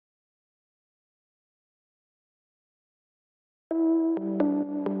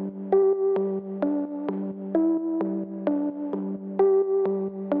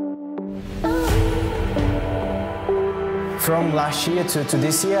from last year to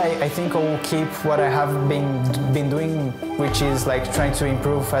this year, I think I will keep what I have been doing, which is like trying to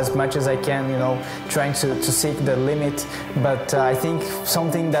improve as much as I can, you know, trying to seek the limit. But I think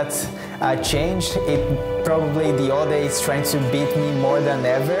something that changed, it probably the other is trying to beat me more than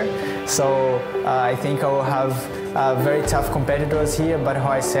ever. So I think I will have very tough competitors here, but how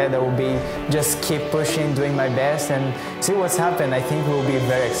I said, I will be just keep pushing, doing my best and see what's happened. I think we'll be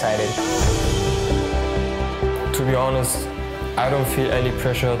very excited. To be honest, I don't feel any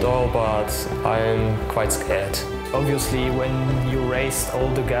pressure at all, but I'm quite scared. Obviously, when you race all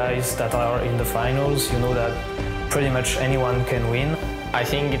the guys that are in the finals, you know that pretty much anyone can win. I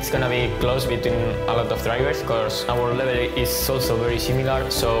think it's gonna be close between a lot of drivers because our level is also very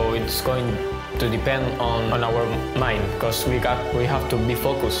similar, so it's going to depend on our mind because we have to be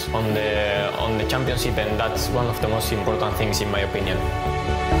focused on the championship, and that's one of the most important things in my opinion.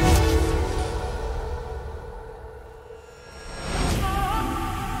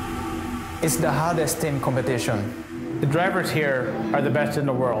 It's the hardest team competition. The drivers here are the best in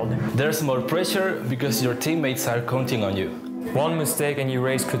the world. There's more pressure because your teammates are counting on you. One mistake and your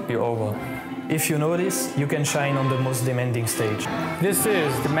race could be over. If you know this, you can shine on the most demanding stage. This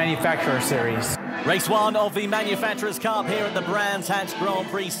is the Manufacturer Series. Race 1 of the Manufacturers' Cup here at the Brands Hatch Grand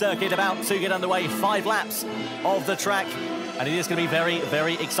Prix circuit, about to get underway. 5 laps of the track. And it is going to be very,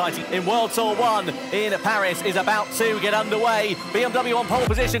 very exciting. In World Tour 1 in Paris is about to get underway. BMW on pole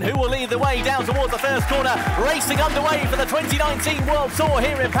position. Who will lead the way down towards the first corner? Racing underway for the 2019 World Tour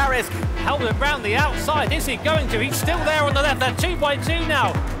here in Paris. Helmet round the outside. Is he going to? He's still there on the left. They're 2 by 2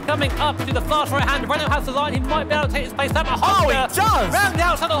 now. Coming up to the fast right hand. Renault has the line. He might be able to take his place. Oh, he does! Round the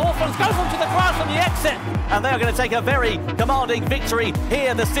outside of Hawthorns. Goes onto the grass on the exit. And they are going to take a very commanding victory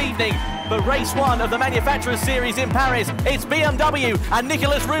here this evening. For race 1 of the Manufacturers Series in Paris, it's BMW and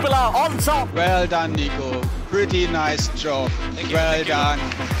Nicolas Rubela on top. Well done, Nico. Pretty nice job. Well done.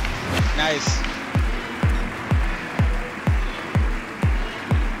 Nice.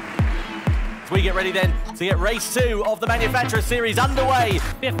 We get ready then to get race 2 of the Manufacturer Series underway.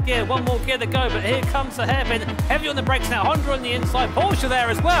 5th gear, 1 more gear to go, but here comes the hairpin. Heavy on the brakes now, Honda on the inside, Porsche there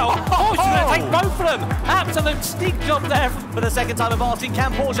as well. Porsche going to take both of them. Absolute sneak job there. For the second time of asking,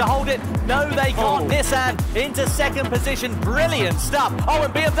 can Porsche hold it? No, they can't. Nissan into second position. Brilliant stuff. Oh,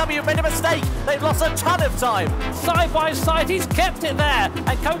 and BMW made a mistake. They've lost a ton of time. Side by side, he's kept it there.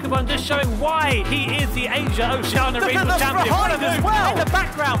 And Kokobun just showing why he is the Asia Oceania Regional Champion. Behind as well. In the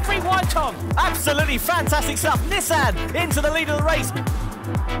background, 3 wide, Tom. Absolutely fantastic stuff. Nissan into the lead of the race.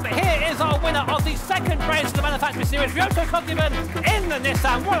 But here is our winner of the second race of the Manufacturer Series, Ryoko Kokobun in the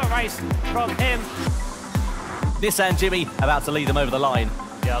Nissan. What a race from him. Nissan Jimmy about to lead them over the line.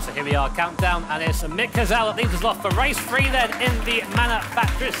 Yeah, so here we are, countdown, and it's Mick Gazelle that leads us off for race 3 then in the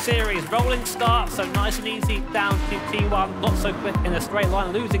Manufacturers Series. Rolling start, so nice and easy down to T1, not so quick in a straight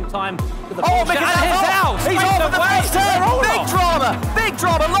line, losing time to the Porsche. Mick Gazelle! He's off at the first turn! Big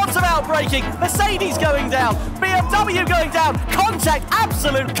drama, lots of outbraking. Mercedes going down, BMW going down, contact,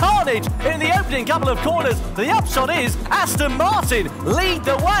 absolute carnage in the opening couple of corners. The upshot is Aston Martin lead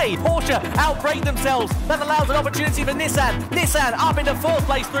the way. Porsche outbrake themselves. That allows an opportunity for Nissan. Nissan up into 4th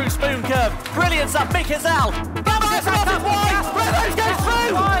place through Spoon Curve. Brilliant stuff, Mick Gazelle. Renault goes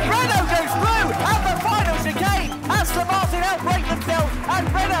through! Renault goes through at the final chicane. Aston Martin outbrake themselves, and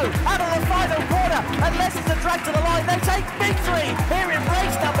Renault out of the final corner. Unless it's a drag to the line, they take victory here in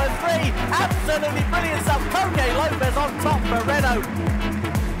race number 3. Absolutely brilliant stuff. Koke Lopez on top for Renault.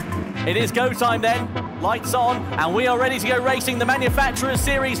 It is go time then. Lights on, and we are ready to go racing. The Manufacturers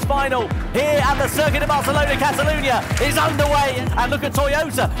Series final here at the Circuit of Barcelona, Catalunya is underway. And look at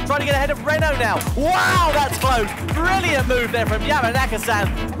Toyota trying to get ahead of Renault now. Wow, that's close. Brilliant move there from Yamanaka-san.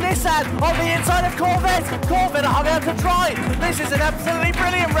 Nissan on the inside of Corvette. Corvette are hung out to dry. This is an absolutely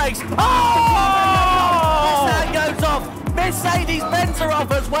brilliant race. Oh! Nissan goes off. Mercedes-Benz are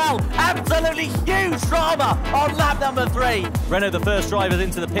off as well. Absolutely huge drama on lap number 3. Renault, the first drivers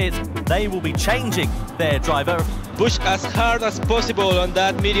into the pits. They will be changing their driver. Push as hard as possible on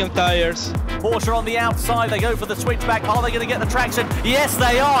that medium tires. Porsche on the outside, they go for the switchback. Are they going to get the traction? Yes,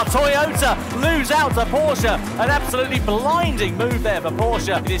 they are. Toyota lose out to Porsche. An absolutely blinding move there for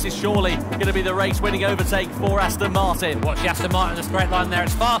Porsche. This is surely going to be the race-winning overtake for Aston Martin. Watch the Aston Martin in the straight line there.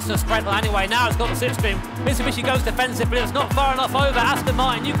 It's faster straight line anyway. Now it's got the slipstream. Mitsubishi goes defensive, but it's not far enough over. Aston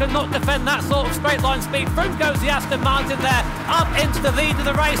Martin, you cannot defend that sort of straight line speed. Through goes the Aston Martin there, up into the lead of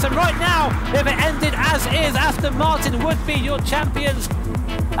the race. And right now, if it ended as is, Aston Martin would be your champions.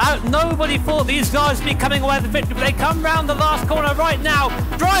 Nobody thought these guys would be coming away with the victory, but they come round the last corner right now.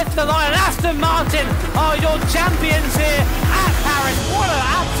 Drive to the line. Aston Martin are your champions here at Paris. What an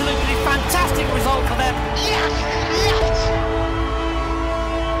absolutely fantastic result for them. Yes! Yes!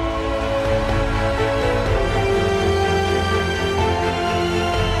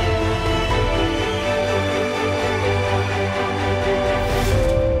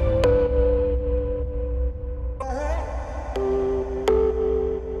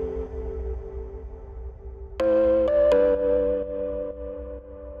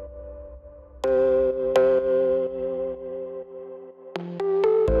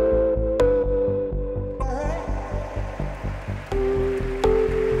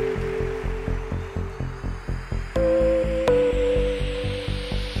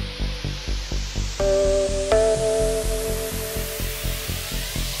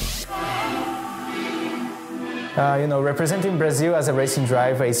 Representing Brazil as a racing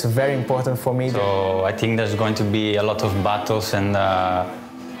driver is very important for me. So I think there's going to be a lot of battles and a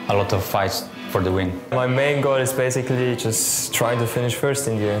lot of fights for the win. My main goal is basically just trying to finish first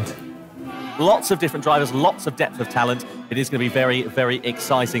in the end. Lots of different drivers, lots of depth of talent. It is going to be very, very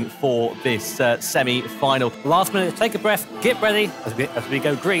exciting for this semi-final. Last minute, take a breath, get ready as we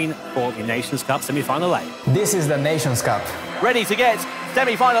go green for the Nations Cup semi-final A. This is the Nations Cup. Ready to get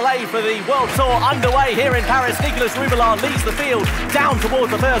semi-final A for the World Tour underway here in Paris. Nicolas Roubillard leads the field down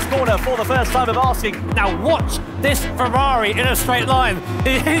towards the first corner for the first time of asking. Now watch this Ferrari in a straight line.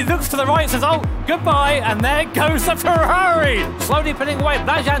 He looks to the right, says, oh, goodbye, and there goes the Ferrari. Slowly pulling away,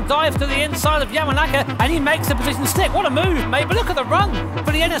 Blajan dives to the inside of Yamanaka, and he makes the position stick. What a move, mate, but look at the run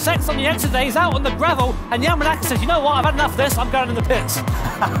for the NSX on the exit there. He's out on the gravel, and Yamanaka says, you know what, I've had enough of this, I'm going in the pits.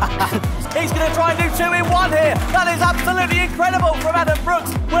 He's going to try and do 2 in 1 here. That is absolutely incredible from Adam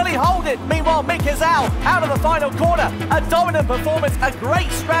Brooks. Will he hold it? Meanwhile, Mick Gazal out of the final corner. A dominant performance, a great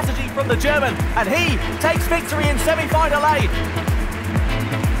strategy from the German, and he takes victory in semi-final A.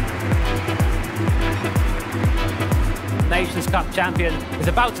 Nations Cup champion is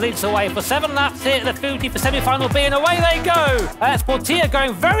about to lead us away for 7 laps here at the Fuji for semi-final B, and away they go. That's Portilla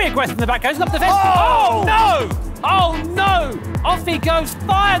going very aggressive in the back, goes up the fence. Oh no! Oh no! Off he goes,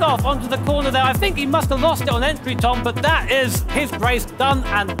 fired off onto the corner there. I think he must have lost it on entry, Tom, but that is his race done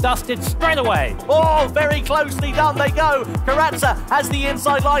and dusted straight away. Oh, very closely done they go. Carrazza has the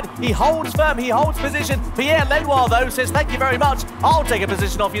inside line. He holds firm, he holds position. Pierre Lenoir, though, says, thank you very much. I'll take a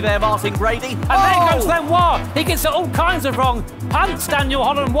position off you there, Martin Grady. And there goes Lenoir. He gets it all kinds of wrong. Punts Daniel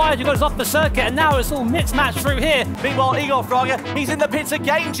Holland wide, who goes off the circuit, and now it's all mixed match through here. Meanwhile, Igor Fraga, he's in the pits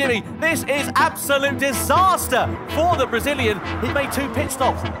again, Jimmy. This is absolute disaster for the Brazilian. He made 2 pit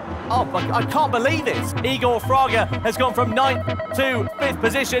stops. Oh, I can't believe it. Igor Fraga has gone from 9th to 5th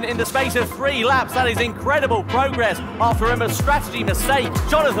position in the space of 3 laps. That is incredible progress after a strategy mistake.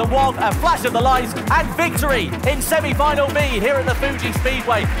 Jonathan Wong, a flash of the lights, and victory in semi-final B here at the Fuji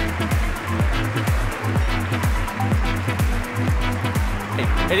Speedway.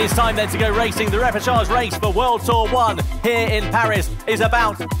 It is time then to go racing. The repechage race for World Tour 1 here in Paris is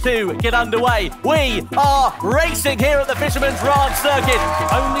about to get underway. We are racing here at the Fisherman's Ranch circuit.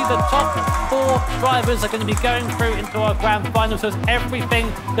 Only the top 4 drivers are going to be going through into our grand final, so there's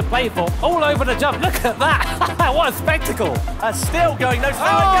everything to play for. All over the jump. Look at that. What a spectacle. Still going. No,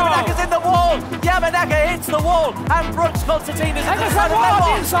 Yamanaka's in the wall. Yamanaka hits the wall. And Brooks Constantine is in the side of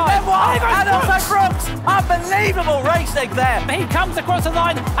Lenoir. And also Brooks. Unbelievable racing there. He comes across the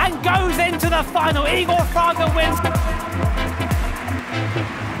line and goes into the final. Igor Fraga wins.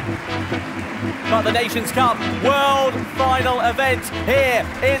 But the Nations Cup World Final event here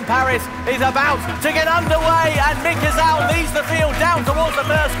in Paris is about to get underway, and Mick Gazal leads the field down towards the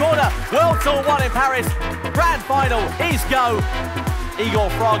first corner. World Tour 1 in Paris. Grand Final is go. Igor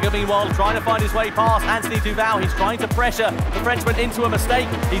Fraga, meanwhile, trying to find his way past Anthony Duval. He's trying to pressure the Frenchman into a mistake.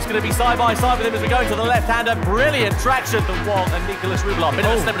 He's going to be side by side with him as we go into the left-hander. Brilliant traction from Wong and Nicolas Roubillard. Bit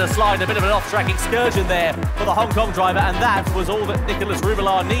of a slip and a slide, a bit of an off-track excursion there for the Hong Kong driver, and that was all that Nicolas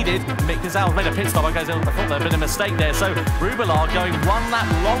Roubillard needed. Mick Gazal made a pit stop. I thought there had been a mistake there. So Roubillard going 1 lap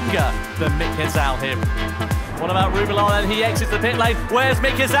longer than Mick Gazal here. What about Roubillard? And he exits the pit lane. Where's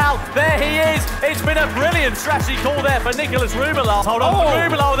Mick Gazal? There he is. It's been a brilliant strategy call there for Nicolas Roubillard. Hold on,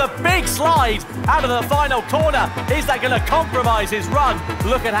 Roubillard with a big slide out of the final corner. Is that going to compromise his run?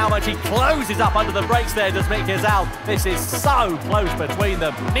 Look at how much he closes up under the brakes there, does Mick Gazal. This is so close between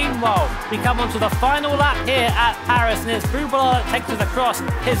them. Meanwhile, we come on to the final lap here at Paris, and it's Roubillard that takes us across.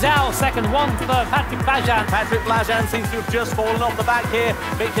 Gazal second, 1 third, Patrick Blajan. Patrick Blajan seems to have just fallen off the back here.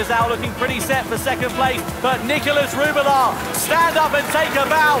 Mick Gazal looking pretty set for second place, but Nicolas Rubelar, stand up and take a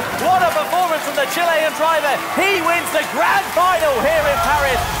bow. What a performance from the Chilean driver. He wins the grand final here in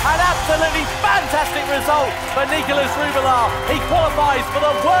Paris. An absolutely fantastic result for Nicolas Rubelar. He qualifies for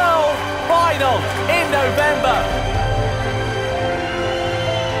the world final in November.